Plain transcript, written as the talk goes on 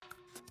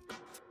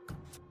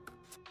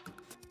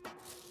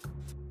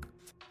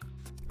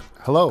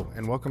Hello,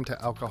 and welcome to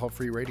Alcohol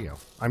Free Radio.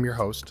 I'm your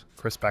host,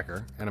 Chris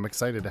Becker, and I'm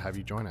excited to have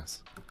you join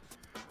us.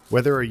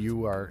 Whether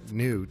you are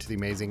new to the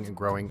amazing and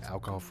growing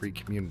alcohol-free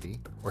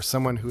community or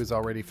someone who is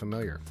already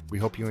familiar, we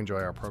hope you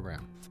enjoy our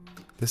program.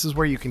 This is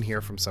where you can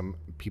hear from some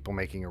people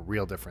making a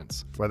real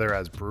difference, whether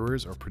as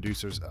brewers or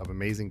producers of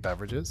amazing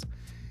beverages,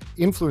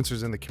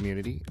 influencers in the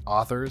community,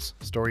 authors,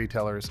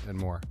 storytellers, and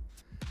more.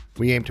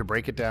 We aim to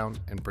break it down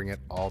and bring it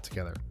all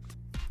together.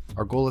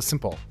 Our goal is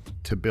simple: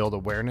 to build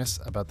awareness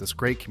about this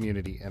great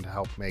community and to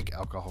help make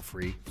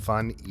alcohol-free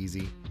fun,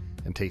 easy,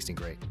 and tasting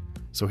great.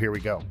 So here we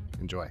go.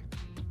 Enjoy.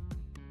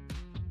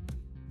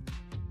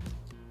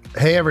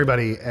 Hey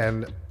everybody,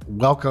 and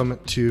welcome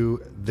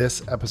to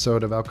this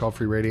episode of Alcohol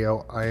Free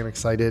Radio. I am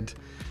excited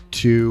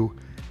to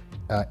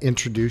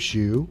introduce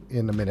you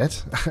in a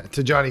minute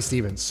to Johnny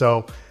Stevens.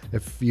 So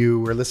if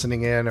you were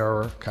listening in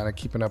or kind of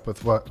keeping up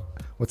with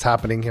what's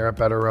happening here at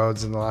Better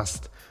Roads in the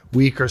last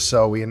week or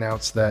so, we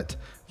announced that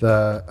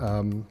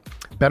the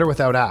Better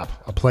Without app,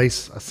 a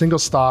single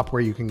stop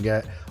where you can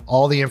get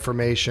all the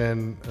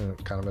information,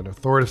 kind of an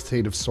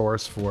authoritative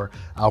source for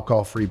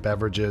alcohol-free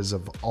beverages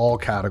of all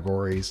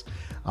categories,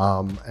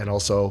 and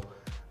also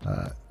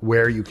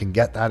where you can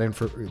get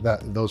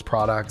those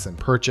products and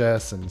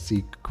purchase and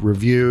seek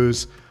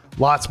reviews.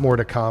 Lots more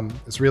to come.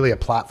 It's really a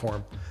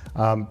platform.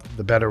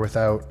 The Better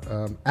Without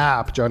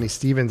app, Johnny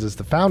Stevens is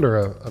the founder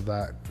of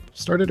that.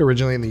 Started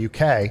originally in the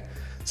UK.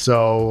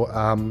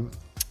 So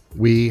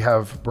we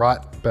have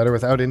brought Better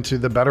Without into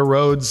the Better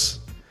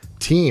Roads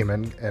team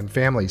and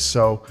family.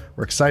 So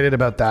we're excited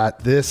about that.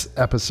 This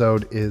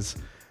episode is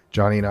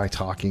Johnny and I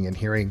talking and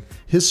hearing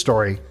his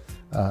story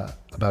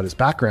about his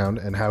background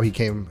and how he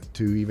came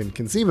to even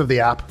conceive of the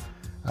app,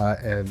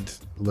 and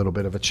a little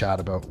bit of a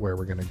chat about where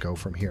we're going to go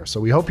from here. So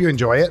we hope you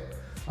enjoy it.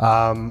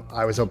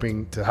 I was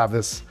hoping to have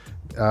this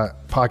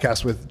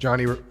podcast with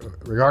Johnny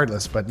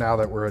regardless, but now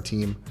that we're a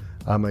team,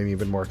 I'm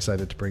even more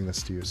excited to bring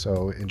this to you.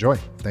 So enjoy.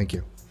 Thank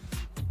you.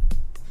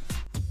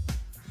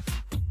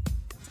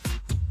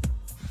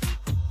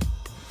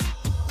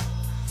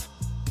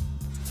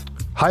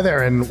 Hi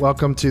there, and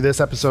welcome to this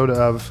episode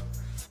of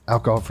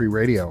Alcohol Free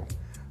Radio.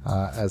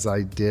 As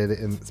I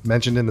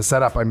mentioned in the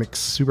setup, I'm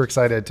super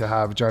excited to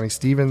have Johnny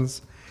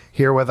Stevens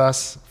here with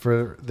us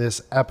for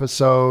this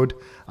episode.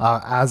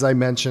 As I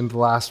mentioned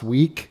last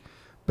week,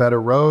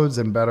 Better Roads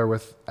and Better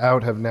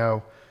Without have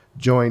now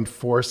joined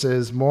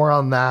forces. More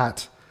on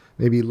that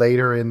maybe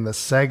later in the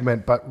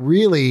segment, but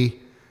really,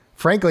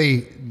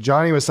 frankly,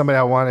 Johnny was somebody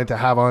I wanted to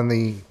have on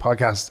the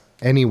podcast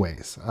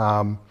anyways.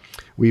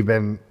 We've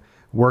been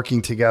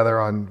working together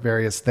on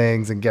various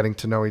things and getting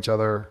to know each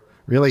other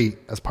really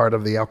as part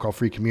of the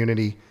alcohol-free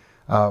community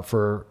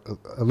for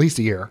at least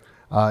a year,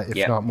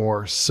 if not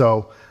more.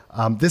 So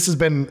this has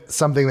been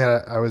something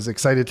that I was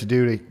excited to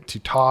do, to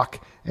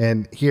talk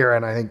and hear,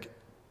 and I think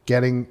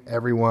getting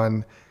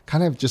everyone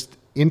kind of just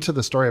into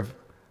the story of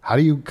how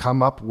do you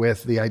come up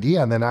with the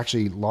idea and then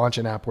actually launch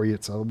an app where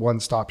it's a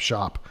one-stop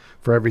shop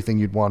for everything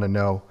you'd want to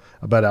know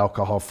about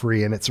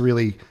alcohol-free. And it's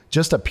really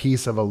just a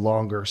piece of a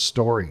longer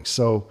story.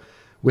 So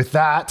with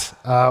that,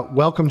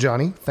 welcome,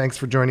 Johnny. Thanks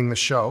for joining the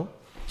show.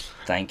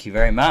 Thank you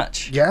very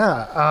much.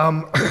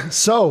 Yeah.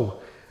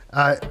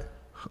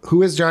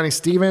 Who is Johnny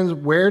Stevens?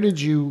 Where did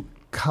you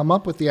come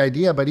up with the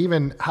idea? But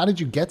even how did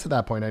you get to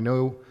that point? I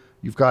know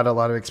you've got a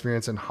lot of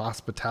experience in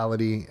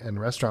hospitality and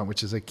restaurant,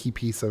 which is a key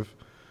piece of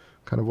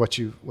kind of what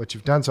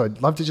you've done. So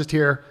I'd love to just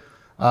hear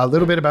a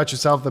little bit about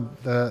yourself,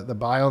 the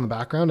bio and the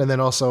background, and then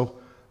also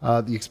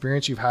the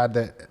experience you've had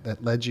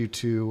that led you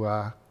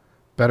to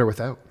Better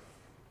Without.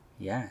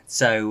 Yeah.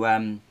 So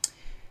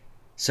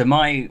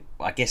my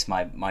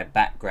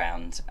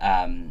background,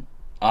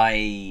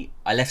 I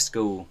left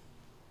school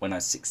when I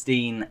was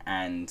 16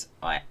 and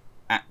I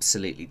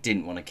absolutely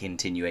didn't want to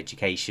continue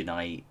education.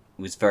 I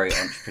was very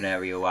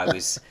entrepreneurial.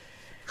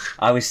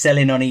 I was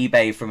selling on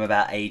eBay from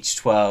about age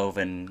 12,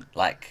 and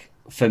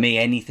for me,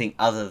 anything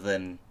other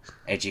than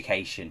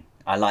education.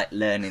 I like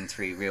learning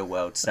through real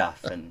world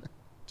stuff and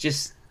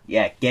just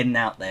getting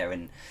out there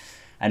and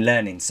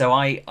learning. So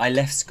I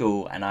left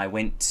school and I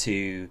went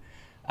to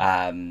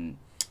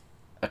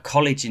a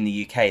college in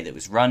the UK that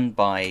was run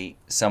by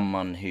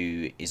someone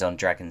who is on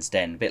Dragon's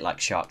Den, a bit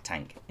like Shark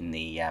Tank in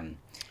the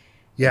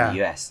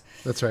US.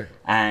 That's right.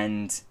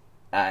 And so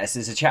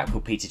there's a chap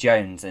called Peter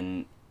Jones,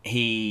 and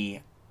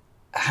he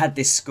had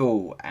this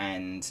school,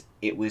 and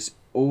it was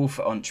all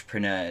for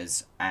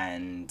entrepreneurs,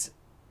 and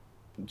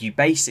you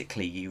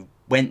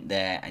went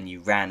there and you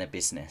ran a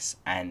business,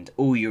 and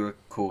all your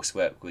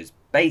coursework was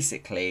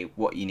basically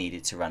what you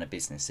needed to run a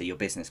business. So your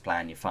business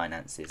plan, your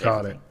finances,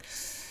 everything.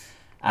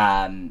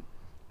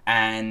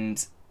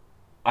 And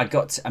we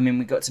got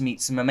to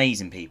meet some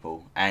amazing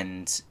people,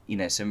 and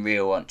some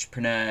real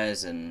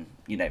entrepreneurs, and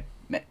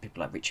met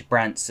people like Richard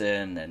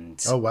Branson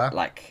and oh wow,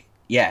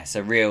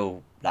 so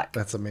real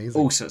that's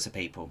amazing, all sorts of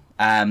people.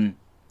 And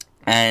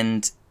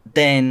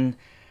then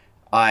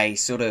I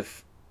sort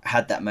of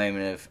had that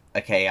moment of,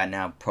 okay, I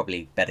now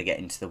probably better get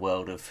into the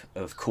world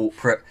of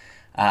corporate.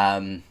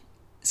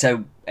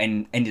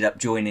 and ended up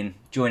joining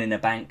a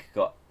bank,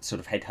 got sort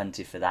of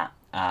headhunted for that,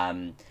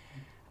 and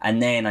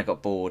then I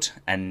got bored,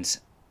 and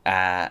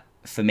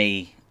for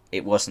me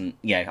it wasn't,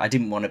 I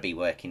didn't want to be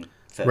working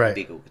for a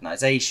big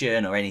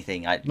organisation or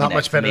anything. Not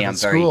much better than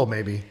school,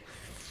 maybe.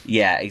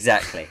 Yeah,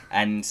 exactly.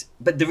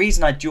 But the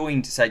reason I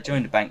joined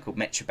a bank called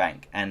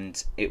Metrobank,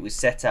 and it was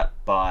set up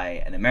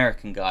by an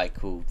American guy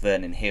called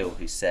Vernon Hill,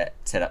 who set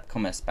up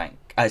Commerce Bank.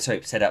 I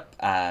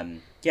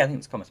think it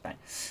was Commerce Bank.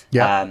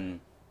 Yeah.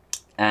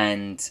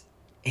 And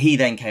he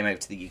then came over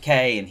to the UK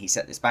and he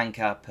set this bank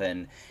up.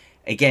 And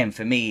again,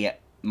 for me,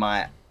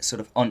 my sort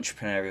of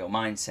entrepreneurial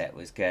mindset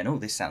was going, oh,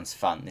 this sounds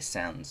fun. This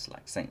sounds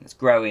like something that's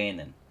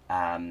growing.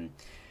 And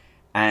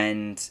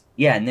then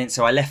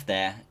so I left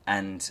there,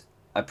 and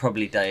I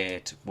probably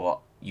did what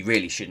you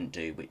really shouldn't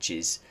do, which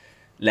is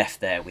left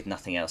there with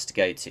nothing else to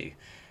go to.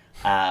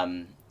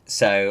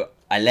 So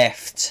I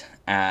left,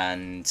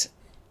 and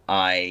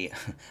I'd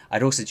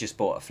also just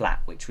bought a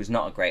flat, which was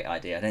not a great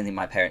idea. I don't think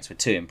my parents were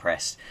too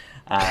impressed.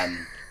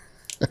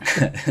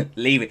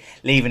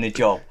 Leaving a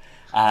job.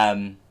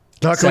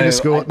 Not going to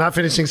school, not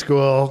finishing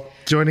school,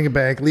 joining a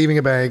bank, leaving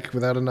a bank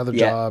without another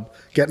job,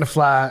 getting a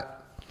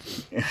flat.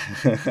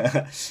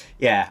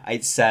 Yeah,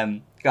 it's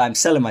I'm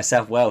selling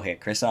myself well here,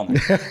 Chris, aren't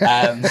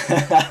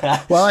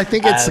I? Well, I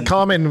think it's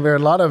common where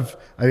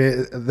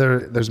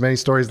there's many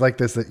stories like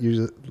this that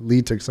usually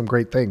lead to some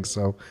great things.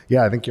 So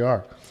yeah, I think you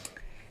are.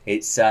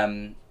 It's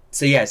so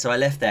I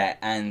left there,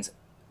 and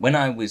when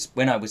I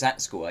was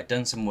at school, I'd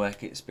done some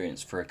work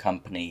experience for a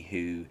company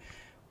who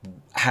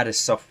had a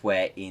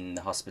software in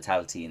the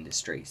hospitality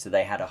industry. So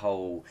they had a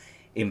whole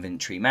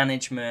inventory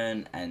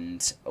management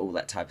and all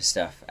that type of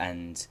stuff,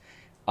 and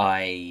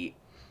I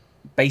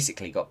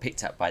basically got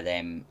picked up by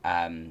them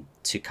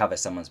to cover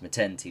someone's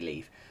maternity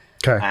leave.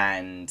 Okay.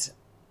 And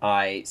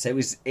I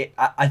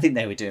think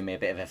they were doing me a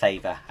bit of a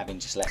favour having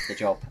just left the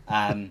job.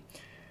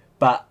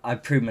 But I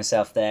proved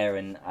myself there,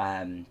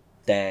 and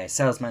their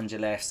sales manager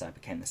left, so I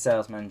became the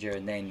sales manager,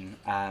 and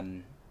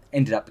then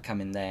ended up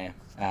becoming their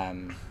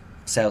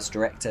sales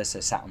director, so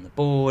sat on the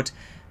board.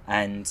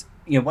 And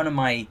one of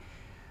my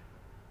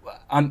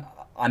I'm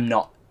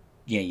not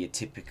your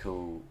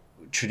typical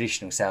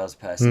traditional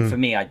salesperson. For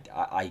me,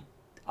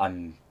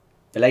 I'm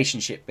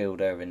relationship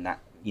builder, and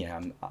that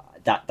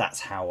that's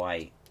how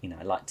I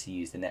like to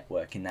use the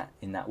network in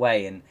that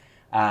way.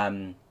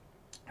 And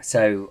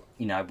so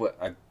I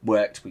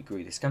worked. We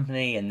grew this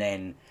company, and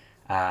then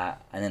I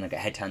got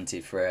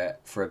headhunted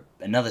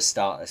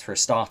for a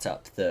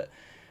startup that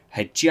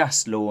had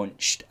just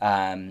launched,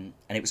 and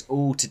it was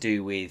all to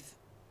do with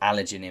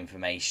allergen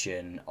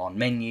information on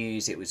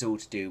menus. It was all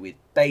to do with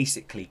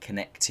basically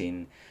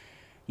connecting,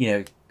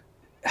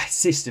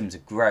 systems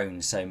have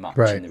grown so much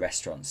in the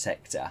restaurant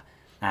sector,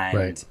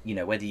 and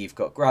whether you've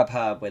got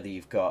Grubhub, whether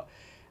you've got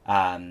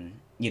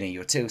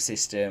your till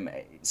system,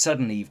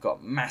 suddenly you've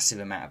got massive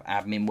amount of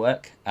admin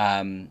work,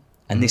 and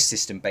this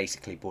system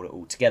basically brought it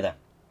all together.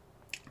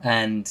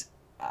 And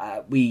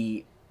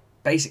we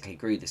basically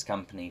grew this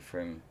company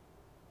from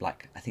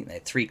I think they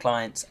had 3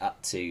 clients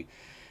up to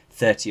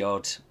 30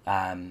 odd.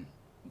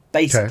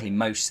 Basically,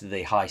 most of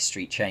the high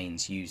street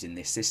chains using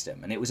this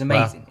system, and it was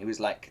amazing. Wow. It was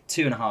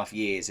 2.5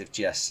 years of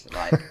just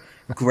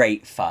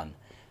great fun.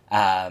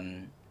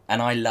 And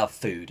I love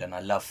food, and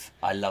I love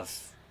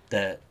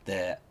the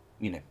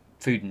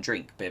food and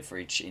drink,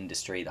 beverage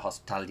industry, the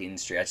hospitality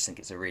industry. I just think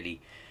it's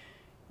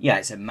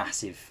it's a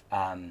massive.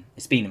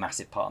 It's been a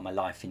massive part of my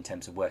life in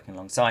terms of working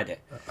alongside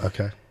it.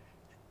 Okay.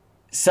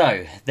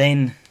 So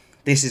then,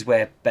 this is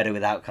where Better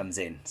Without comes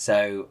in.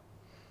 So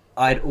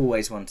I'd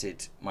always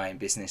wanted my own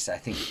business. I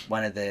think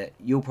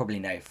you'll probably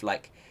know,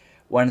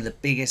 one of the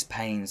biggest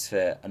pains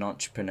for an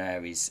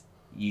entrepreneur is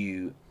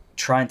you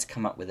trying to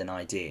come up with an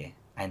idea,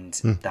 and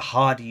the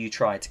harder you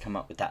try to come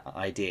up with that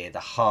idea, the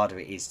harder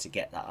it is to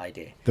get that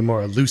idea. The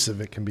more elusive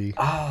it can be.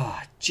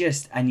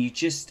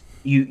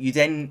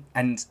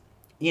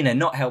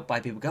 Not helped by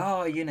people go,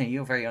 oh,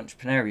 you're very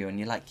entrepreneurial, and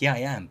you're like, yeah, I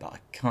am, but I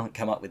can't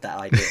come up with that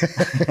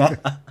idea.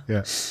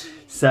 Yeah.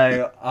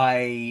 So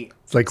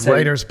it's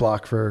writer's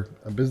block for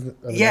a business,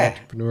 an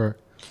entrepreneur.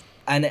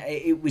 And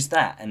it was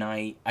that, and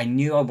I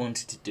knew I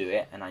wanted to do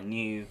it, and I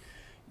knew,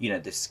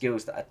 the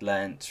skills that I'd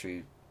learned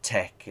through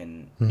tech,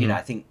 and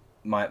I think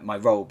my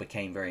role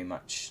became very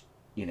much,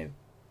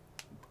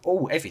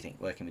 everything,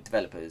 working with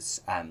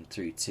developers,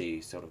 through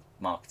to sort of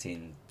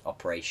marketing,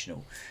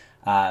 operational,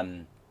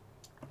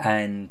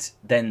 and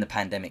then the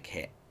pandemic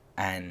hit,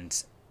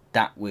 and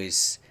that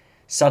was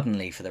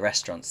suddenly for the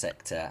restaurant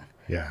sector.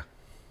 Yeah.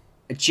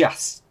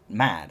 Just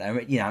mad. I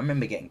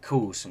remember getting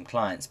calls from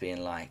clients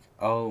being like,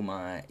 "Oh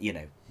my,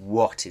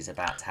 what is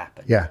about to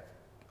happen?" Yeah,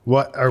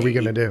 what are we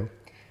gonna do?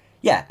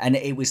 Yeah, and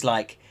it was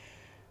like,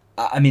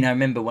 I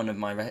remember one of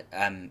my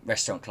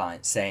restaurant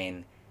clients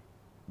saying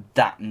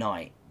that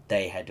night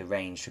they had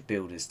arranged for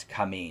builders to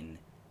come in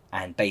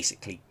and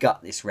basically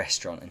gut this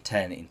restaurant and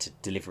turn it into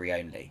delivery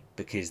only,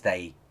 because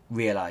they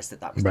realised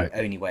that was the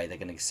only way they're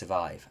going to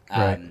survive.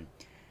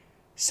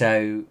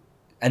 So,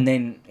 and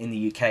then in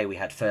the UK we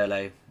had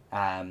furlough.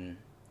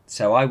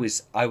 so I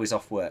was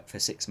off work for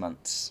 6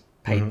 months,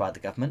 paid by the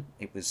government.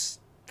 It was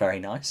very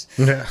nice.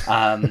 Yeah.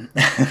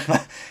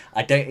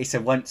 I don't. It's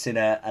a once in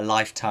a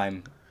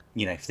lifetime,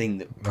 thing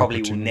that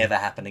probably will never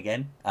happen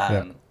again.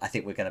 I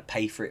think we're going to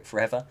pay for it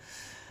forever.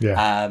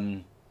 Yeah.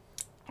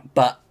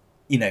 But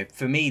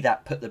for me,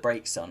 that put the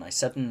brakes on. I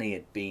suddenly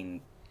had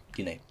been,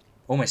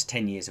 almost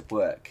 10 years of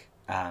work,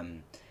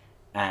 and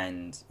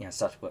I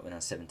started work when I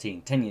was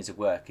 17. 10 years of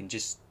work, and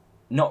just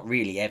not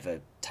really ever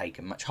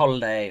taken much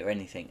holiday or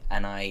anything.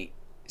 And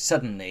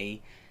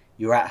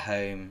you're at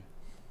home,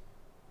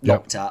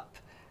 locked up,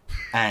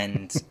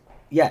 and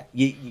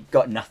you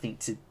got nothing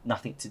to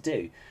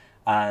do.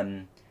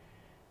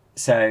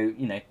 So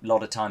a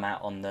lot of time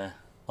out on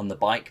the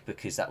bike,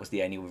 because that was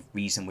the only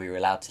reason we were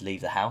allowed to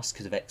leave the house,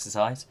 because of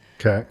exercise.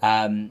 Okay.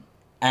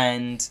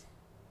 And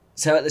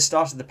so at the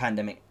start of the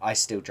pandemic, I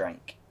still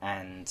drank,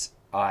 and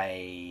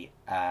I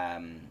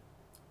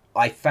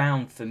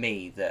found for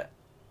me that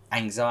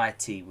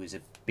anxiety was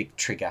a big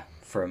trigger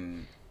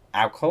from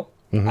alcohol.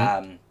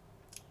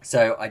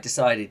 So I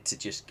decided to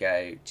just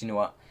go, do you know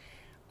what?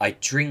 I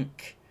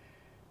drink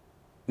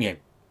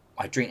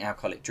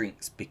alcoholic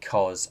drinks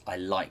because I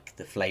like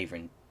the flavour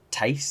and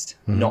taste,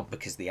 not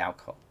because of the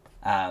alcohol.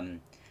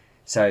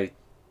 So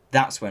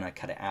that's when I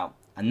cut it out,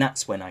 and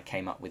that's when I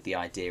came up with the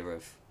idea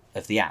of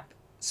the app.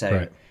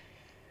 So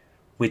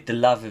with the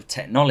love of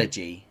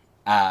technology,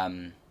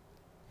 and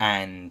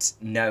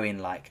knowing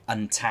like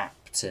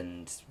Untapped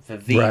and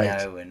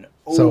Vivino and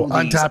all so these...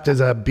 Untapped is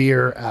a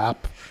beer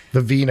app.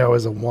 Vivino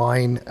is a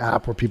wine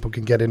app where people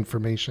can get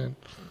information.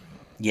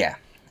 Yeah.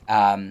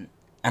 And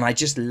I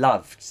just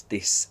loved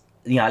this.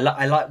 I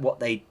like what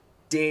they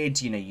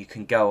did. You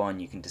can go on,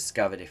 you can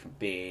discover different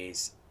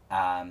beers,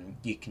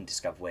 you can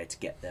discover where to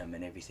get them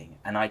and everything.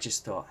 And I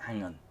just thought,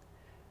 hang on,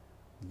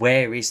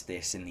 where is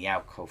this in the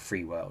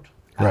alcohol-free world?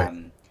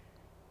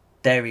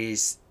 There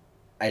is,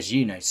 as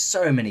you know,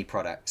 so many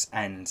products.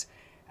 And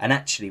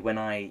actually,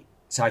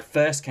 so I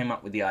first came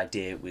up with the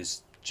idea, it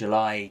was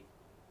July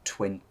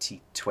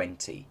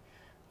 2020.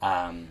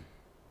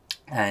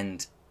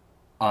 And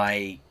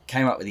I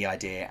came up with the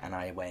idea and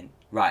I went,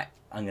 right,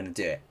 I'm going to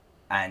do it.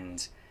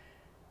 And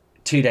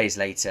 2 days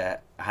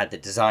later, I had the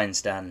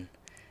designs done,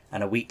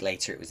 and a week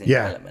later it was in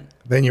development.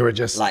 Then you were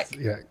just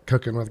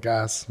cooking with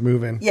gas,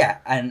 moving. Yeah,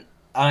 and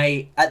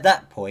at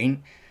that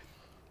point,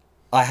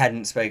 I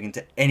hadn't spoken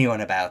to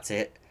anyone about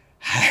it.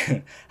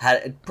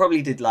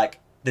 Probably did like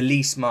the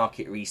least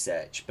market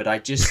research, but I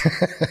just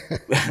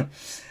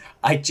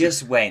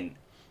went,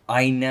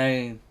 I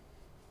know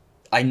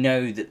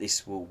that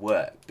this will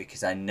work,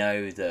 because I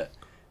know that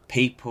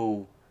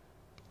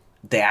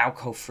the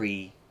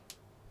alcohol-free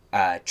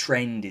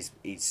trend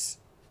is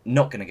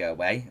not going to go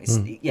away.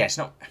 It's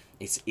not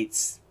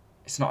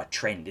a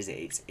trend, is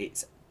it?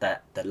 It's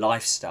that the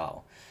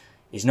lifestyle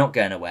is not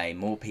going away.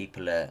 More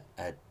people are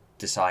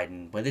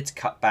deciding whether to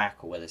cut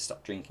back or whether to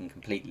stop drinking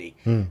completely.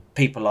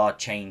 People are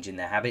changing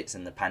their habits,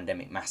 and the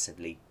pandemic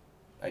massively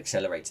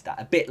accelerated that.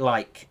 A bit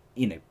like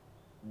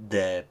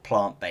the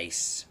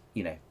plant-based,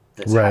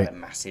 that's had a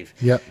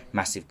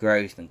massive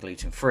growth, and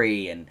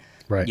gluten-free, and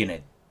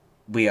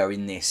we are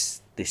in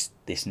this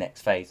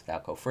next phase of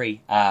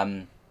alcohol-free.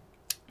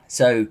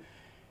 So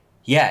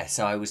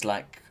I was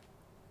like,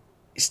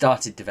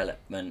 started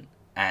development,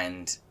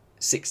 and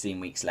 16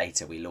 weeks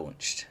later we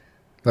launched.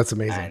 That's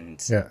amazing.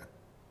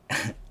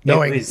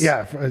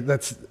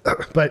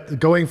 But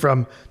going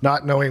from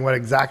not knowing what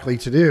exactly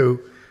to do,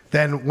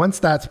 then once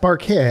that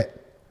spark hit,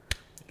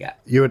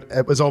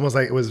 it was almost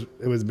like it was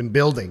been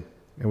building.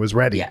 It was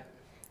ready. Yeah.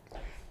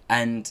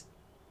 And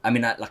I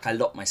mean, I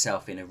locked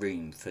myself in a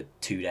room for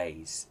 2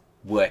 days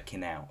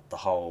working out the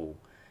whole,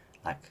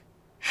 like,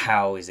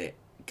 how is it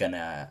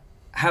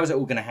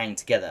all gonna hang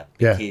together?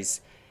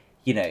 Because,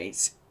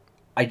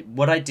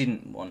 what I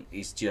didn't want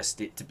is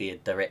just it to be a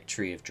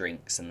directory of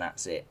drinks and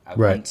that's it. I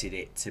wanted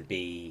it to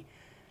be,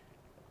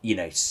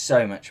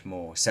 so much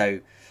more.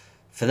 So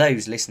for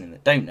those listening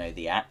that don't know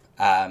the app,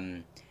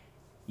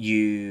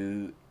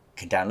 you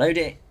can download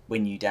it.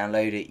 When you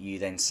download it, you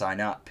then sign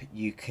up.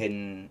 You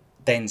can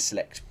then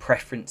select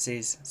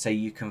preferences, so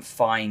you can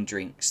find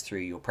drinks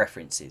through your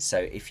preferences. So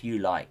if you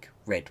like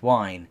red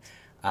wine,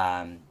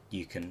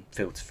 you can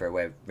filter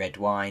for red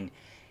wine.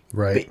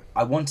 But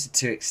I wanted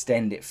to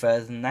extend it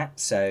further than that,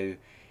 so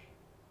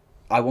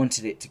I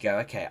wanted it to go,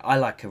 okay, I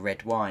like a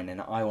red wine and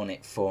I want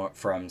it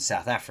from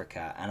South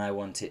Africa, and I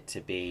want it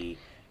to be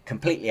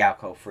completely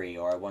alcohol free,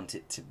 or I want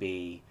it to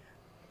be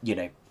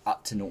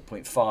up to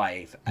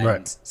 0.5,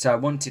 and so I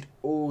wanted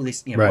all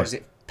this, what does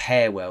it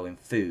pair well in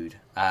food,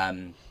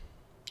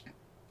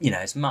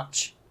 as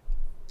much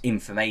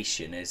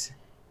information as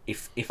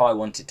if I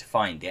wanted to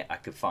find it, I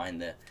could find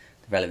the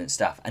relevant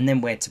stuff, and then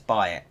where to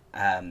buy it,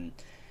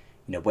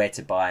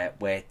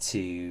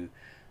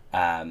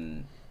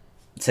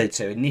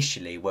 so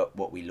initially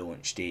what we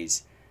launched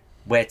is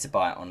where to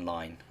buy it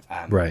online,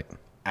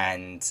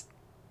 and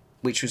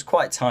which was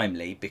quite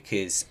timely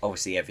because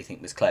obviously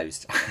everything was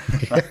closed.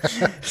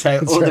 So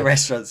all the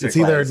restaurants were closed. It's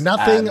either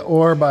nothing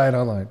or buy it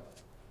online.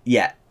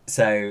 Yeah.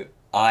 So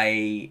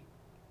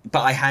but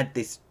I had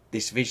this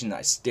vision that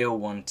I still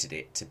wanted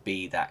it to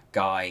be that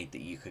guide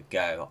that you could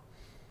go,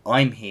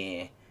 I'm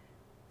here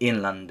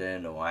in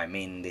London, or I'm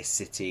in this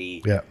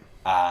city. Yeah.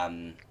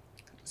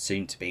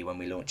 Soon to be when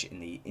we launch it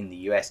in the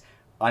US.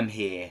 I'm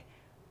here.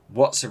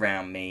 What's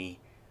around me?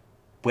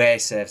 Where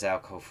serves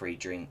alcohol-free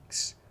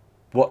drinks?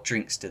 What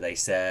drinks do they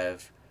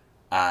serve?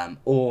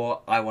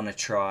 Or I want to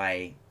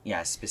try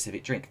a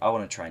specific drink. I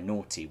want to try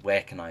Naughty.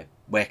 Where can I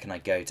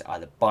go to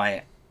either buy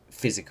it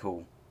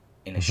physical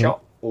in a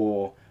shop,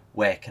 or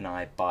where can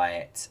I buy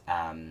it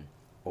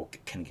or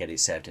can get it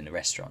served in a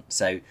restaurant?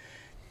 So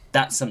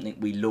that's something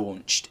we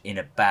launched in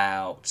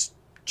about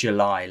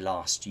July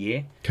last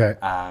year. Okay.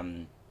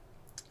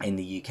 In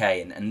the UK,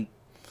 and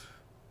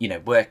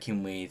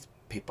working with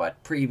people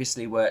I'd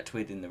previously worked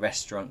with in the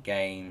restaurant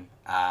game,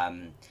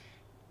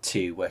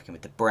 to working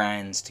with the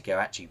brands, to go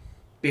actually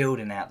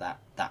building out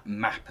that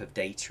map of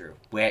data of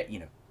where's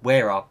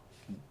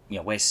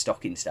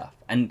stocking stuff.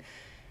 And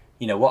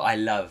what I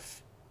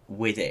love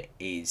with it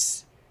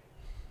is,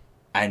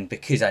 and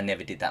because I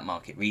never did that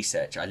market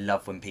research, I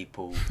love when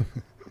people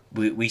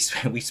we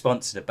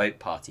sponsored a boat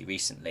party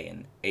recently,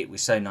 and it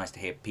was so nice to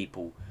hear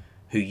people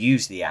who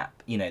use the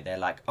app, they're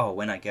like, oh,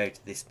 when I go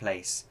to this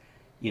place,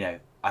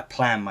 I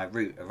plan my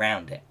route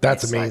around it.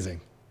 That's amazing.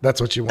 Like, that's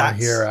what you want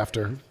to hear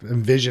after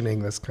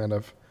envisioning this kind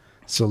of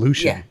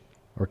solution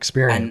or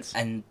experience.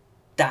 And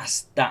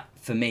that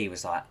for me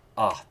was like,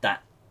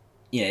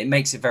 it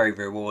makes it very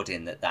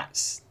rewarding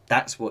that's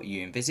what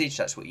you envisaged,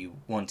 that's what you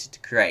wanted to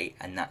create,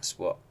 and that's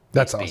what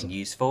it's awesome. being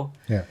used for.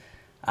 Yeah.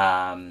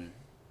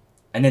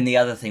 And then the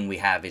other thing we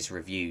have is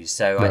reviews.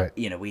 So, right.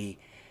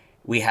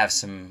 we have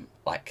some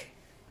like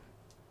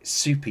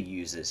super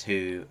users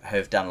who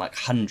have done like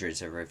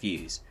hundreds of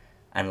reviews,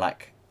 and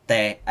like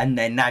they're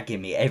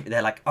nagging me.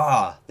 They're like,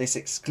 this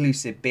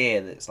exclusive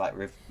beer that's like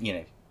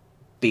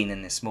been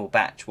in this small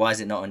batch, why is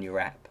it not on your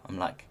app? I'm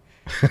like,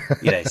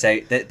 so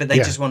but they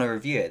just want to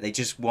review it. They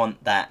just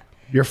want that.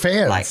 Your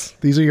fans, like,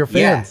 these are your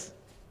fans.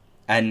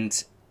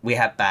 And we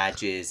have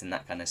badges and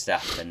that kind of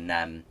stuff,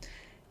 and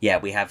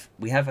we have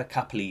a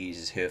couple of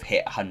users who have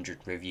hit 100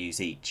 reviews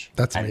each.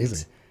 That's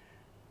amazing.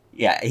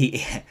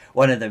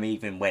 One of them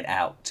even went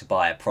out to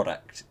buy a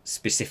product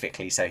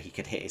specifically so he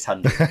could hit his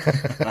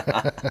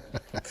 100.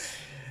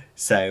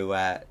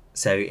 So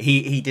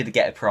he did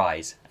get a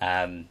prize.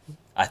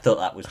 I thought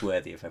that was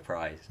worthy of a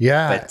prize.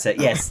 Yeah. But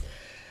yes,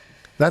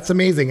 that's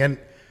amazing. And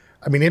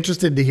I mean,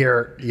 interested to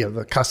hear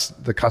the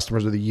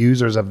customers or the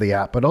users of the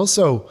app, but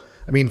also,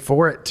 I mean,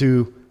 for it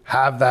to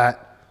have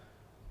that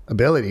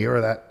ability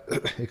or that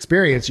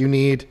experience, you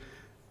need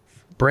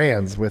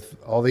brands with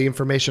all the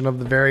information of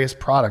the various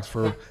products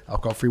for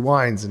alcohol-free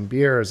wines and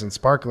beers and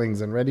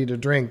sparklings and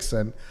ready-to-drinks,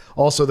 and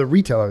also the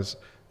retailers,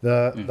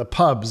 the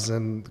pubs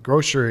and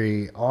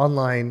grocery,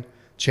 online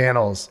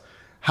channels.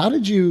 How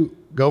did you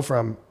go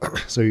from,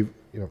 so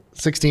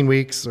 16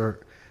 weeks,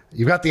 or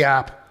you've got the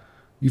app,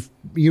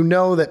 you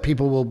know that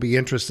people will be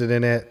interested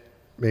in it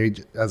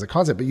maybe as a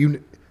concept, but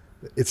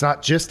it's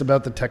not just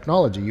about the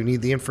technology. You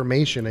need the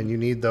information, and you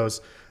need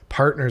those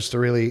partners to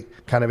really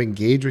kind of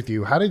engage with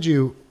you. How did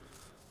you,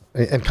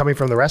 and coming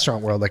from the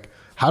restaurant world, like,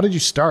 how did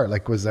you start?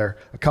 Like, was there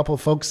a couple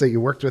of folks that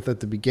you worked with at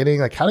the beginning?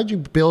 Like, how did you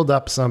build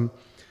up some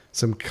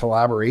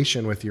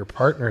collaboration with your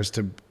partners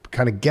to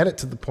kind of get it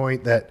to the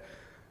point that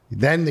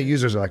then the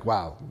users are like,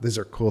 wow, these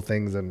are cool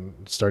things, and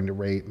starting to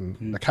rate?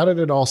 And like, how did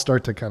it all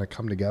start to kind of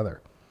come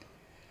together?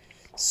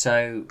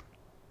 So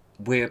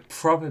we're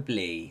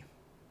probably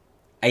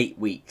 8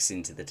 weeks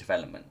into the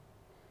development,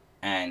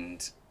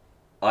 and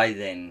I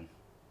then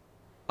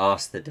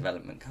asked the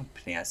development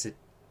company, I said,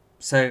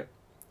 so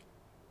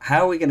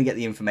how are we going to get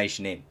the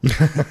information in?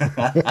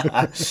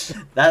 That's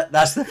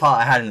the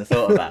part I hadn't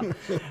thought about.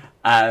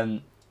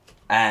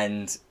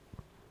 And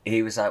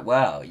he was like,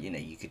 well,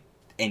 you could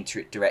enter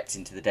it direct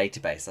into the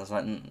database. I was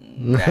like,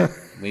 no,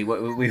 we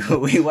won't be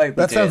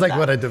that sounds like that.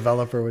 what a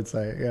developer would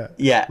say. Yeah.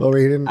 Yeah. Well,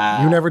 you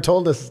never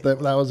told us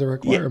that was a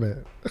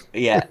requirement.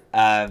 Yeah.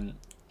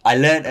 I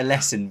learned a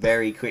lesson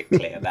very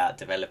quickly about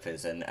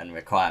developers and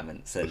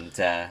requirements, and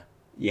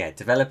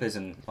developers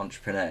and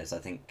entrepreneurs, I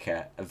think,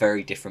 are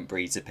very different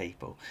breeds of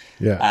people.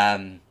 Yeah.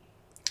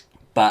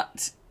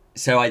 But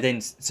so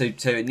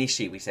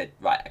initially we said,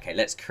 right, okay,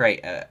 let's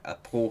create a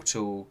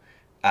portal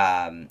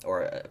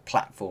or a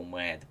platform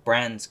where the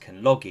brands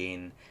can log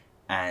in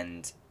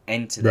and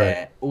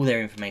enter all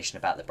their information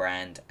about the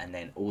brand, and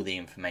then all the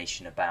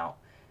information about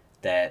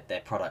their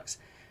products.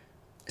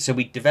 So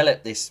we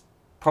developed this,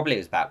 probably it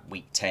was about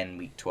week 10,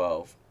 week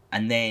 12.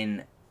 And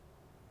then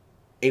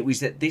it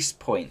was at this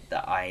point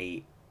that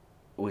I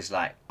was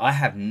like, I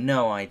have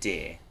no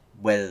idea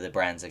whether the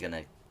brands are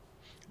gonna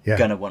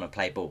want to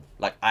play ball.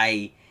 Like,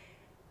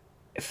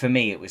 for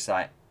me, it was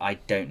like, I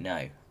don't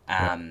know.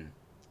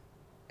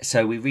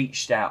 So we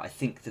reached out. I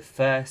think the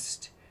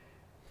first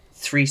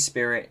 3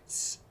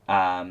 spirits,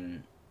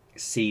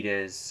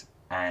 Cedars,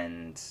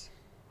 and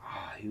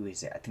who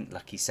is it? I think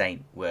Lucky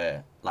Saint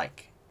were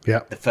like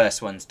the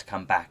first ones to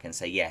come back and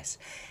say yes.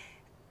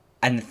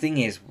 And the thing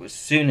is, as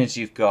soon as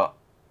you've got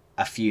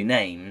a few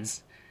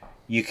names,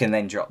 you can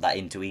then drop that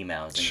into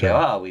emails and Sure.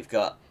 go, oh, we've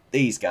got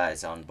these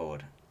guys on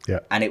board. Yeah.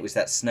 And it was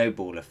that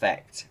snowball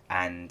effect.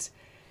 And,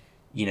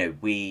 you know,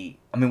 we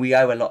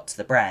owe a lot to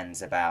the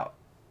brands about,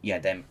 you know,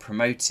 them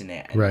promoting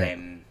it and Right.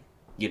 them,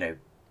 you know,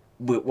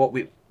 what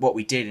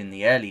we did in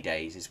the early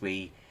days is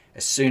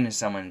as soon as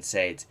someone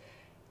said,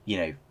 you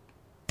know,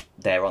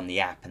 they're on the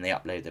app and they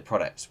upload the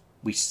products,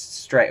 we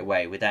straight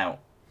away, without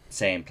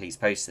saying please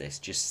post this,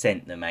 just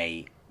sent them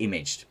a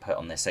image to put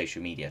on their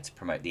social media to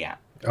promote the app.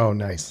 Oh,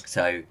 nice.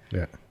 So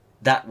Yeah.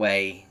 that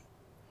way,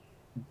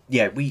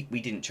 yeah, we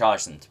didn't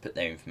charge them to put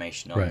their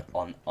information on, Right.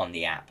 on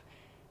the app,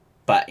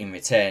 but in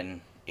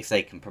return, if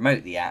they can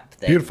promote the app,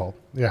 then Beautiful.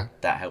 Yeah.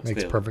 that helps.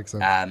 Makes build. perfect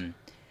sense.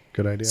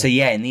 Good idea. So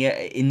yeah,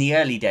 in the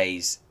early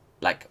days,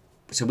 like,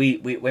 so we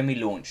when we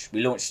launched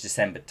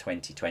December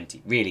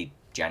 2020, really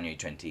January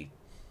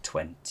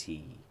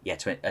 2020,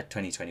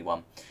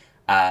 2021,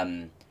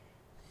 and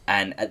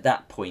at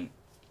that point,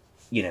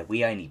 you know,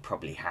 we only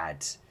probably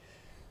had,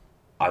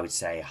 I would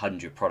say,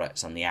 100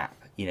 products on the app.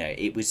 You know,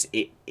 it was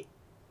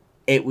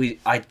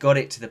I'd got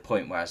it to the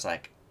point where I was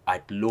like,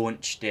 I'd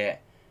launched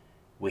it,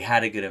 we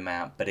had a good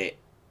amount, but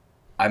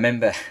I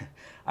remember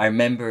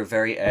a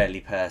very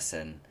early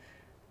person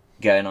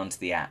going onto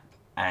the app,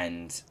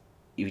 and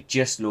you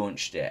just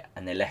launched it,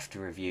 and they left a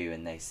review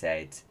and they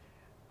said,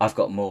 I've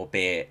got more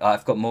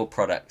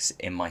products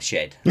in my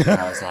shed. And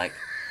I was like,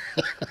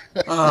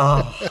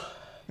 oh,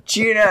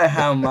 do you know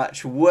how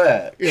much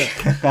work?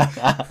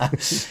 Yeah.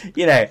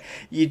 You know,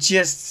 you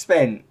just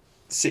spent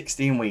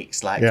 16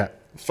 weeks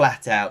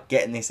flat out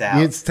getting this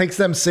out. It takes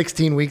them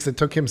 16 weeks. It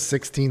took him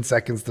 16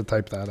 seconds to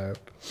type that out.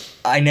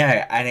 I know,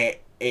 and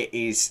it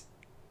is,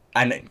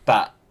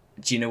 but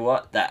do you know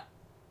what? That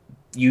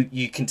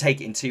you can take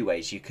it in two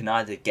ways. You can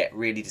either get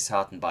really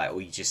disheartened by it,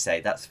 or you just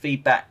say that's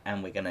feedback,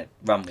 and we're gonna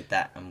run with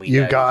that. And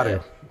You got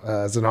to,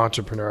 as an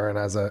entrepreneur and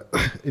as a,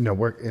 you know,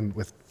 work in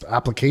with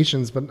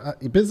applications, but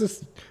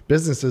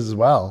businesses as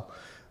well,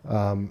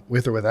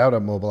 with or without a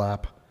mobile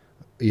app,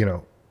 you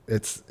know,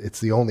 it's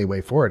the only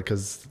way forward,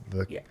 because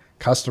the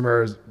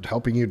customer is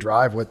helping you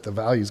drive what the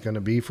value is going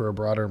to be for a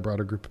broader and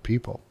broader group of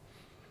people.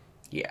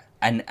 Yeah,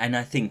 and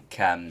I think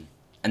and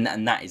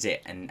that is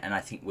it, and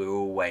I think we're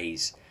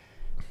always,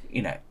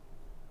 you know,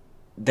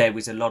 there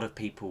was a lot of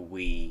people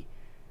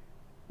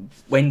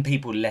when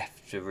people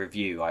left a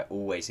review, I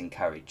always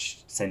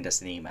encourage, send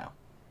us an email,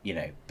 you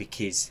know,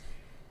 because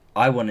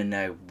I want to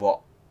know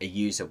what a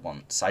user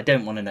wants. I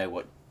don't want to know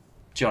what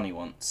Johnny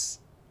wants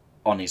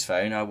on his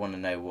phone. I want to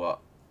know what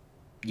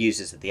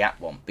users of the app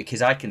want,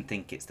 because I can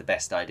think it's the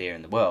best idea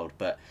in the world,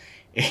 but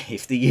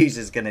if the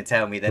user's going to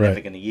tell me they're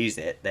never going to use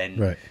it,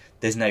 then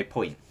there's no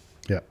point.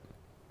 Yeah.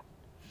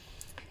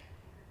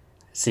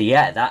 So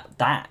yeah,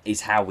 that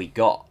is how we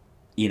got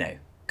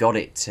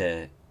it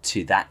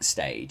to that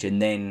stage.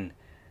 And then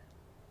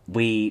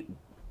when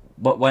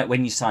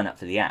you sign up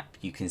for the app,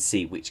 you can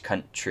see which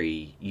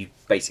country, you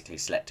basically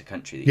select a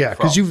country that you're from.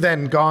 Because you've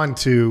then gone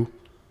to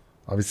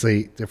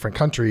obviously different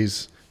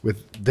countries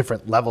with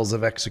different levels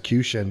of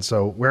execution.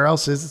 So where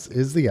else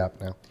is the app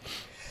now?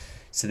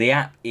 So the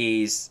app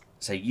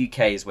so UK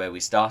is where we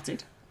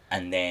started,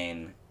 and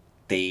then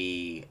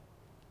the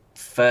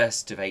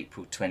 1st of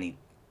April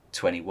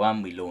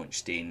 2021 we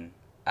launched in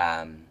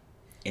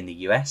the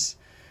US.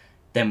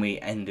 Then we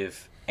end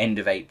of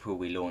April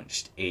we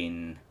launched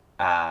in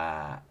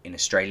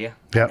Australia,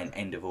 and then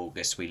end of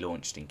August we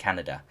launched in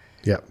Canada.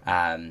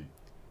 Yeah.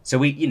 So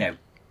we, you know,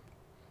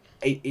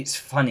 it's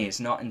funny. It's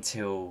not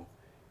until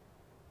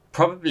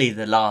probably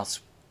the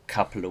last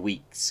couple of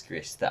weeks,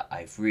 Chris, that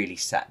I've really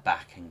sat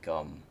back and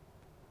gone,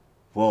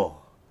 whoa.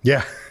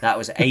 Yeah. That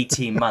was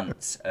 18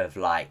 months of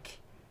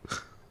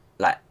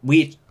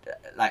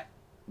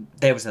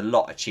there was a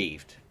lot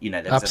achieved. You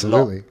know, there was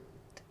Absolutely. a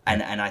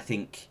lot. And I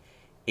think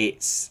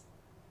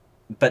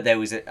but there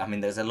was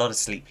a lot of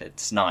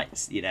sleepless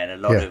nights, you know, and a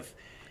lot of,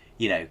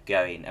 you know,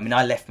 going. I mean,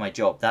 I left my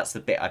job. That's the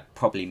bit I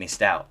probably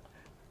missed out.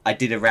 I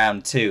did a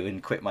round 2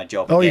 and quit my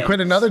job. Oh, again. you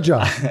quit another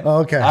job. Oh,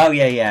 okay. Oh,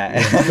 yeah.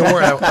 Don't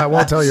worry, I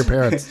won't tell your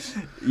parents.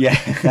 Yeah.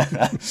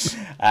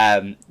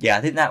 I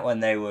think that one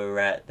they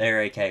were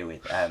okay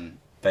with.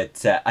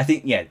 But I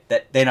think,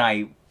 then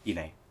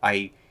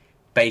I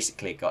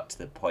basically got to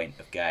the point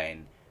of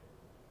going,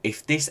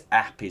 if this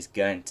app is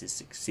going to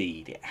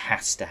succeed, it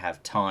has to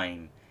have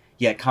time.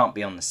 Yeah, it can't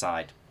be on the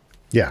side.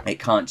 Yeah. It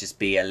can't just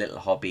be a little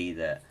hobby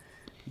that,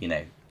 you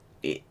know,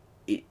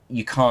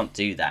 you can't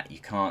do that. You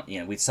can't,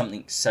 you know, with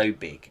something so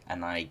big.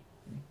 And I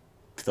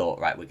thought,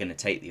 right, we're going to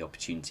take the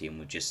opportunity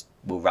and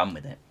we'll run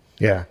with it.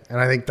 Yeah. And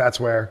I think that's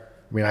where,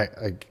 I mean,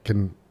 I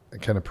can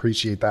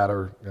appreciate that,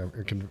 or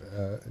can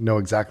know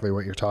exactly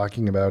what you're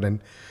talking about.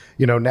 And,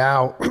 you know,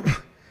 now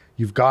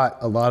you've got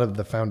a lot of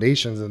the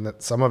foundations, and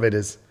that some of it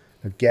is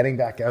getting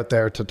back out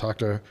there to talk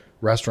to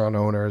restaurant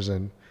owners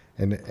and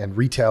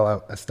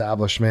retail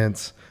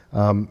establishments.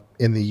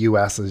 In the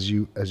US, as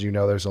you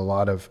know, there's a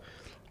lot of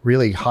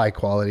really high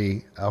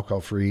quality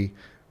alcohol-free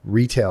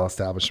retail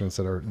establishments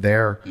that are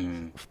there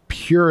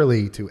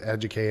purely to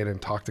educate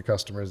and talk to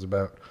customers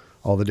about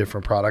all the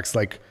different products.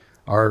 Like,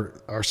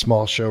 our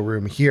small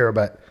showroom here,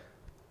 but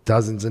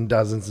dozens and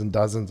dozens and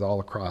dozens all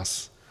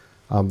across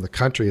the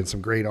country, and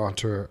some great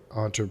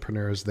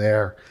entrepreneurs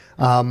there.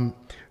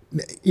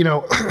 You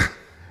know,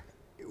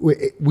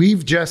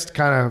 we've just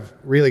kind of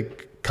really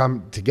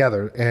come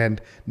together,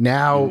 and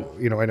now,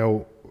 you know, I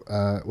know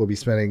we'll be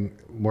spending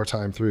more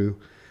time through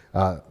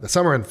the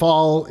summer and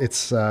fall.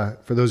 It's for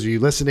those of you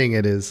listening,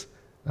 it is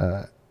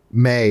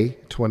May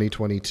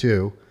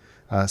 2022.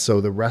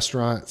 So the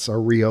restaurants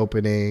are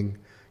reopening.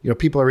 You know,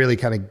 people are really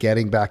kind of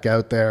getting back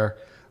out there.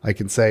 I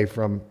can say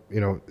from, you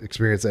know,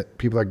 experience that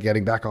people are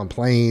getting back on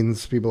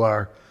planes. People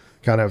are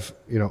kind of,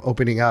 you know,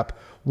 opening up.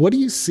 What do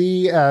you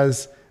see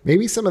as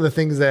maybe some of the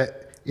things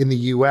that in the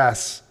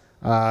US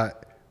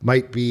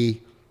might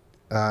be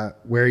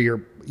where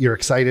you're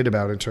excited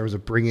about in terms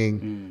of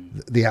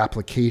bringing the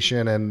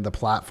application and the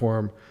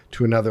platform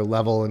to another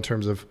level in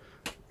terms of,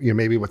 you know,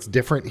 maybe what's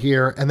different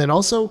here? And then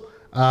also,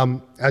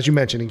 as you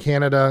mentioned, in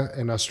Canada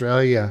and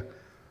Australia,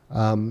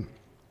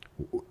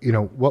 you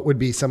know, what are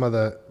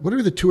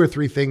the 2 or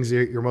 3 things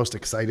you're most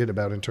excited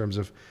about in terms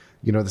of,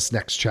 you know, this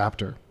next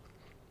chapter?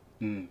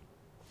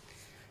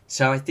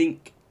 So I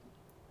think,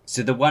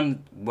 so the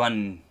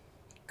one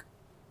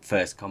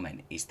first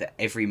comment is that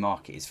every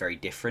market is very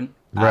different.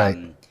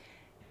 Right.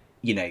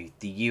 You know,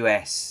 the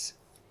US,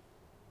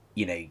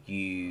 you know,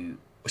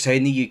 so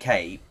in the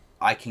UK,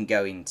 I can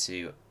go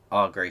into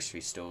our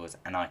grocery stores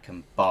and I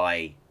can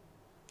buy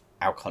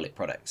alcoholic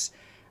products.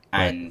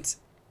 And, Right.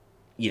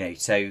 you know,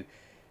 so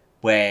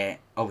where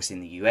obviously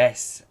in the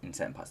US, in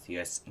certain parts of the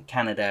US, in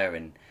Canada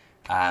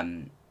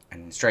and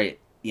Australia,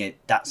 you know,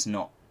 that's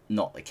not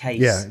the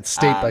case. Yeah, it's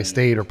state by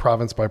state or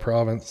province by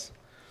province.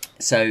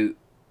 So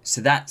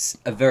that's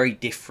a very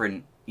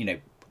different, you know,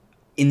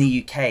 in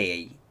the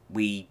UK,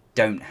 we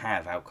don't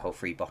have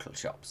alcohol-free bottle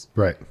shops.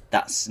 Right.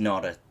 That's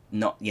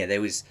yeah,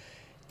 there was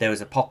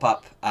a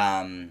pop-up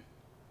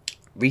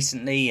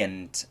recently,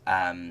 and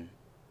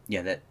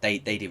yeah, that they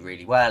did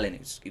really well, and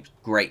it was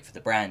great for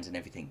the brand and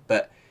everything.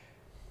 But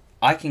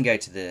I can go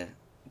to the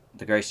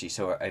grocery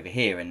store over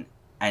here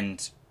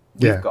and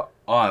we've got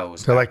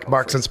aisles. So like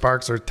Marks and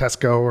Sparks or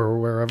Tesco or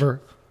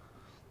wherever.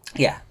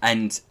 Yeah,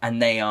 and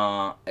they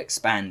are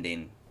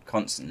expanding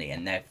constantly,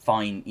 and they're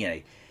fine. You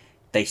know,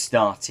 they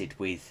started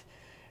with,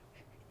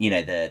 you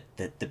know,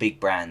 the big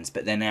brands,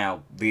 but they're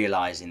now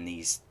realizing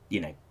these,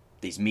 you know,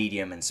 these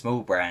medium and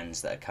small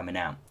brands that are coming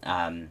out.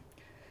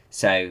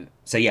 So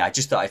yeah, I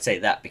just thought I'd say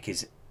that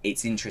because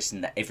it's interesting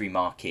that every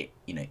market,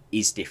 you know,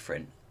 is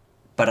different.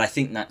 But I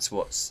think that's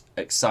what's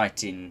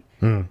exciting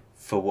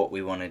for what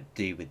we want to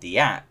do with the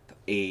app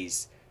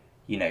is,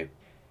 you know,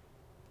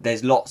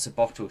 there's lots of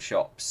bottle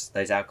shops,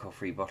 those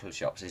alcohol-free bottle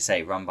shops, they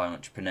say, run by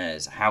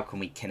entrepreneurs. How can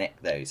we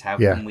connect those? How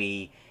can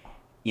we,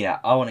 you know,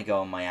 I want to go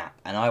on my app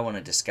and I want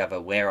to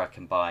discover where I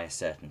can buy a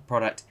certain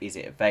product. Is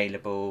it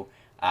available?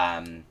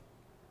 And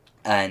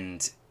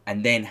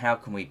then how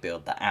can we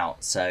build that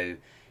out? So,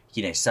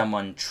 you know,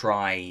 someone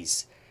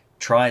tries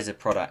a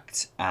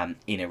product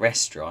in a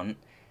restaurant,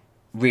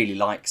 really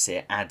likes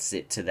it, adds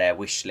it to their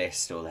wish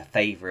list or their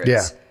favorites.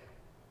 Yeah.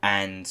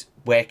 And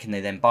where can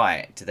they then buy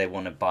it? Do they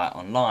want to buy it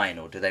online,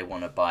 or do they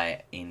want to buy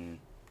it in,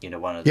 you know,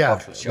 one of the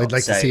bottle shops? They'd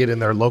like to see it in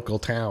their local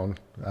town,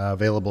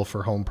 available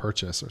for home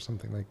purchase or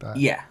something like that.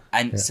 Yeah.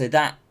 And so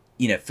that,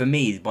 you know, for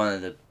me, one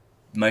of the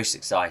most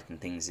exciting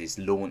things is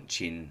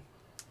launching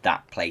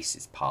that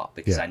places part,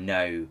 because I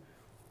know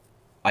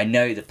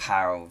the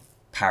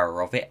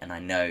power of it, and I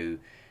know,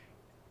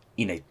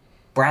 you know,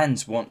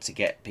 brands want to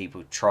get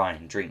people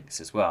trying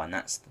drinks as well, and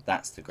that's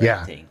the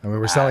great thing. I mean,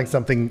 we're selling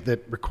something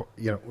that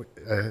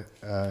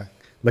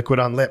liquid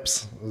on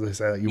lips. They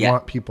say you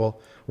want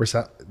people.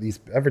 These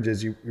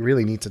beverages, you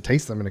really need to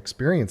taste them and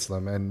experience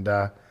them. And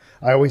I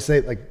always say,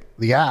 like,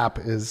 the app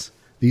is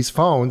these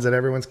phones that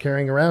everyone's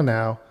carrying around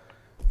now.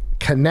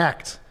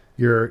 Connect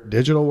your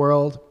digital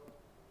world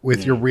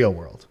with your real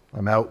world.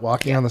 I'm out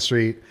walking on the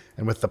street,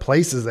 and with the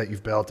places that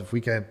you've built, if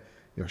we can,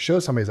 you know, show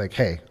somebody's like,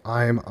 hey,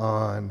 I'm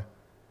on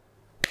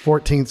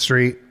 14th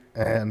Street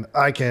and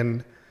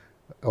I'm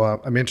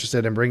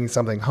interested in bringing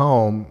something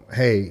home.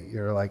 Hey,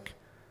 you're like,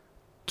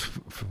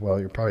 well,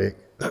 you're probably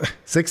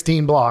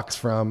 16 blocks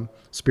from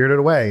Spirited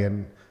Away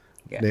in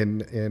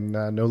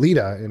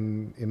Nolita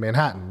in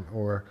Manhattan,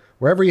 or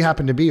wherever you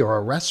happen to be, or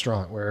a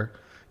restaurant where,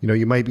 you know,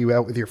 you might be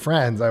out with your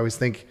friends. I always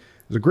think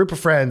there's a group of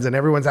friends and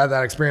everyone's had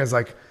that experience,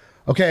 like,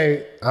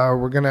 okay,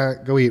 we're going to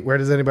go eat. Where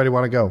does anybody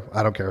want to go?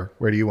 I don't care.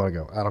 Where do you want to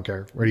go? I don't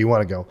care. Where do you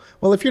want to go?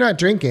 Well, if you're not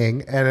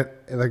drinking and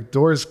the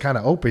door's kind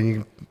of open,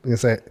 you can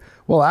say,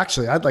 well,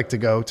 actually, I'd like to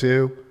go to,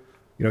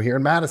 you know, here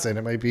in Madison,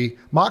 it might be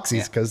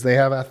Moxie's because they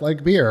have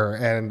athletic beer.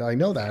 And I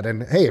know that.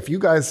 And hey, if you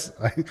guys,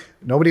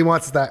 nobody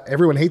wants that.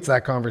 Everyone hates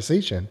that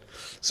conversation.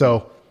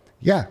 So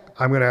yeah,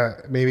 I'm going to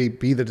maybe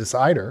be the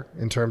decider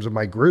in terms of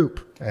my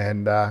group.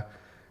 And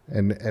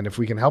if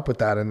we can help with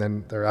that, and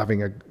then they're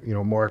having a, you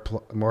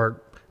know,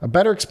 a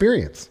better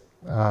experience.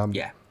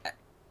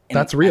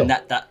 That's real. And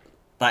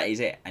that is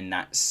it. And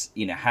that's,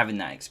 you know, having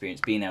that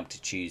experience, being able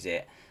to choose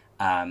it.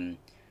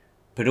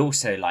 But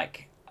also,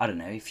 like, I don't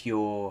know, if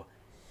you're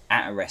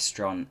at a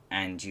restaurant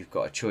and you've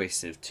got a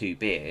choice of 2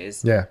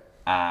 beers, or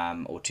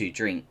 2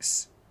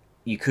 drinks,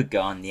 you could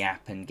go on the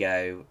app and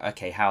go,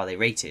 okay, how are they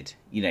rated?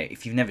 You know,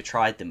 if you've never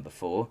tried them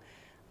before,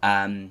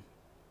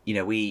 you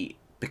know,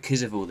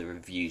 because of all the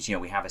reviews, you know,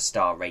 we have a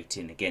star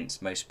rating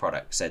against most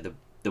products. So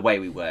the way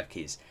we work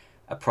is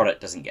a product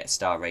doesn't get a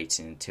star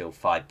rating until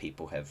 5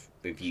 people have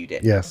reviewed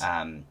it. Yes.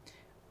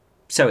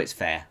 So it's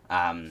fair.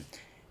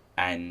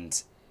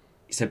 And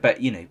so, but,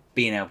 you know,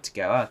 being able to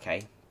go,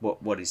 okay,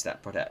 what is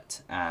that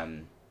product?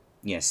 You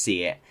know,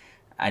 see it.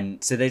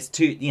 And so there's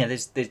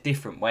there's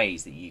different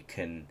ways that you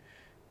can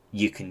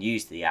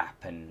use the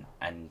app, and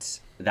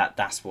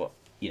that's what,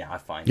 you know, I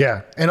find.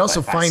 Yeah. And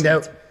also find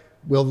out,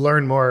 we'll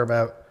learn more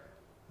about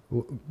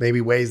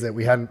maybe ways that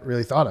we hadn't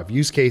really thought of,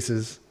 use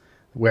cases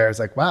where it's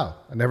like, wow,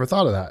 I never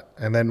thought of that.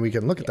 And then we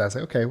can look at that and say,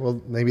 okay,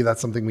 well, maybe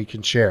that's something we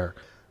can share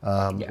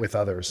with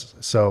others.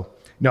 So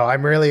no,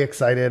 I'm really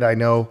excited. I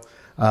know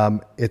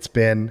it's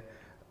been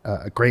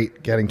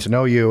great getting to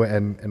know you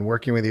and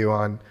working with you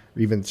on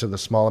even to the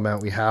small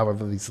amount we have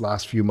over these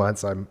last few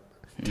months. I'm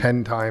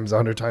 10 times,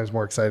 100 times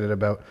more excited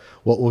about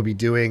what we'll be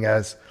doing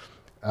as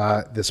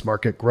this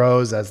market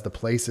grows, as the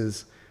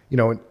places, you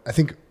know, I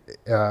think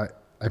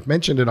I've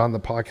mentioned it on the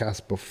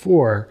podcast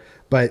before,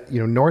 but, you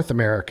know, North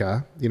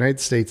America, the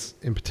United States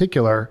in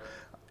particular,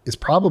 is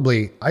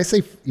probably, I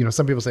say, you know,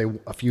 some people say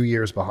a few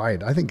years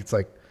behind. I think it's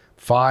like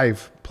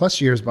 5+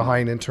 years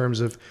behind in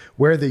terms of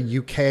where the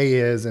UK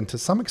is, and to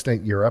some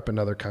extent Europe and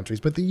other countries,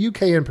 but the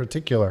UK in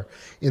particular,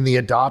 in the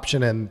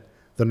adoption and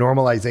the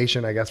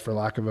normalization, I guess, for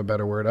lack of a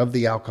better word, of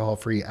the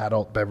alcohol-free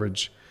adult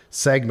beverage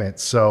segment.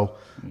 So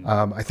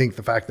I think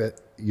the fact that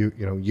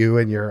you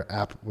and your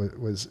app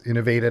was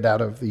innovated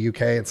out of the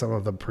UK, and some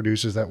of the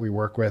producers that we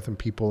work with and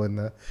people in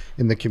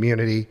the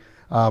community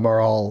are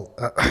all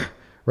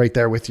right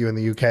there with you in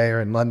the UK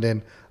or in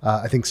London,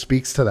 I think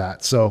speaks to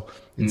that. So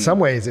in some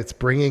ways, it's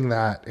bringing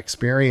that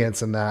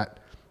experience and that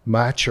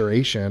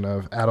maturation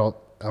of adult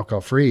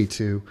alcohol-free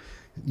to,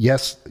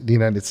 yes, the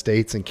United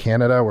States and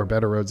Canada, where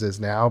Better Roads is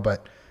now,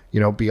 but, you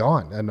know,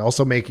 beyond, and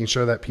also making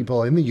sure that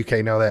people in the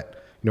UK know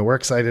that, you know, we're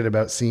excited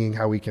about seeing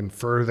how we can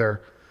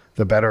further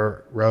the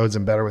Better Roads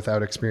and Better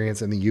Without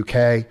experience in the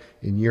UK,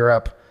 in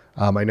Europe.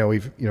 I know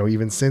we've, you know,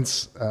 even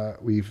since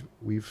we've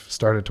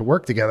started to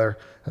work together,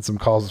 had some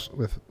calls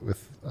with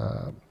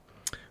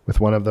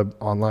one of the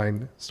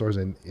online stores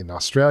in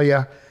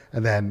Australia,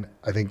 and then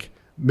I think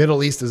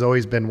Middle East has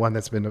always been one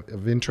that's been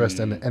of interest,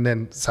 and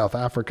then South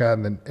Africa,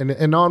 and then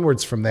and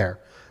onwards from there,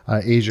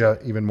 Asia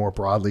even more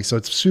broadly. So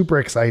it's super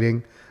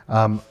exciting.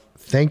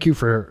 Thank you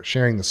for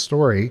sharing the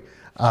story.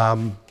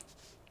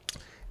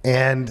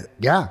 And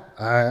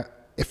yeah,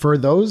 for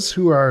those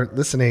who are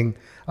listening,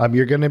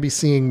 you're going to be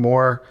seeing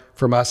more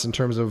from us in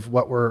terms of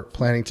what we're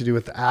planning to do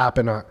with the app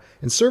and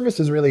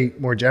services, really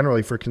more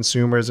generally for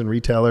consumers and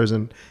retailers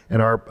and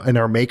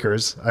our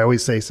makers. I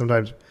always say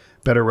sometimes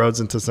Better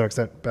Roads, and to some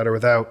extent Better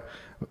Without,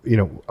 you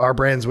know, our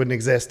brands wouldn't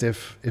exist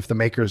if the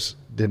makers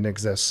didn't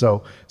exist.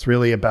 So it's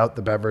really about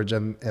the beverage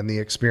and the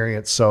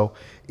experience. So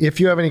if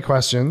you have any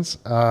questions,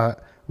 we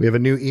have a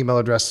new email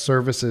address,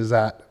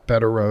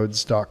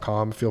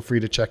 services@betterroads.com. Feel free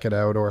to check it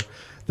out, or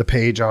the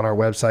page on our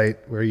website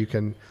where you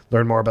can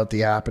learn more about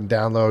the app and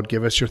download.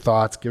 Give us your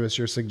thoughts, give us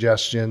your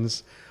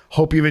suggestions.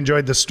 Hope you've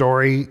enjoyed the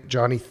story.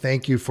 Johnny,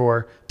 thank you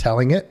for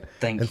telling it.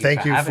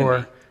 Thank you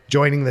for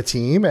joining the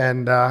team,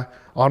 and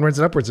onwards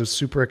and upwards. It was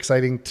super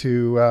exciting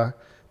to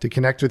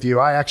connect with you.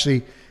 I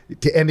actually,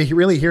 to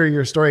really hear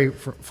your story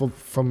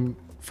from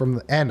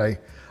the end, I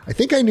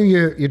think I knew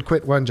you'd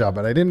quit one job,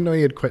 but I didn't know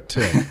you'd quit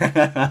two.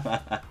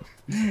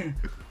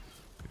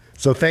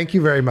 So thank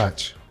you very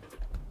much.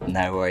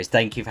 No worries.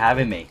 Thank you for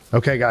having me.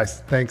 Okay,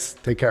 guys. Thanks.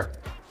 Take care.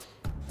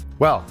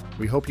 Well,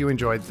 we hope you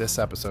enjoyed this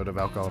episode of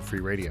Alcohol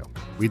Free Radio.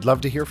 We'd love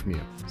to hear from you.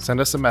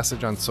 Send us a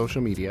message on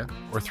social media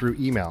or through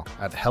email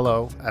at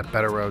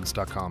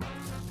hello@betterroads.com.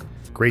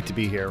 Great to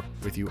be here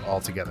with you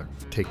all together.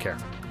 Take care.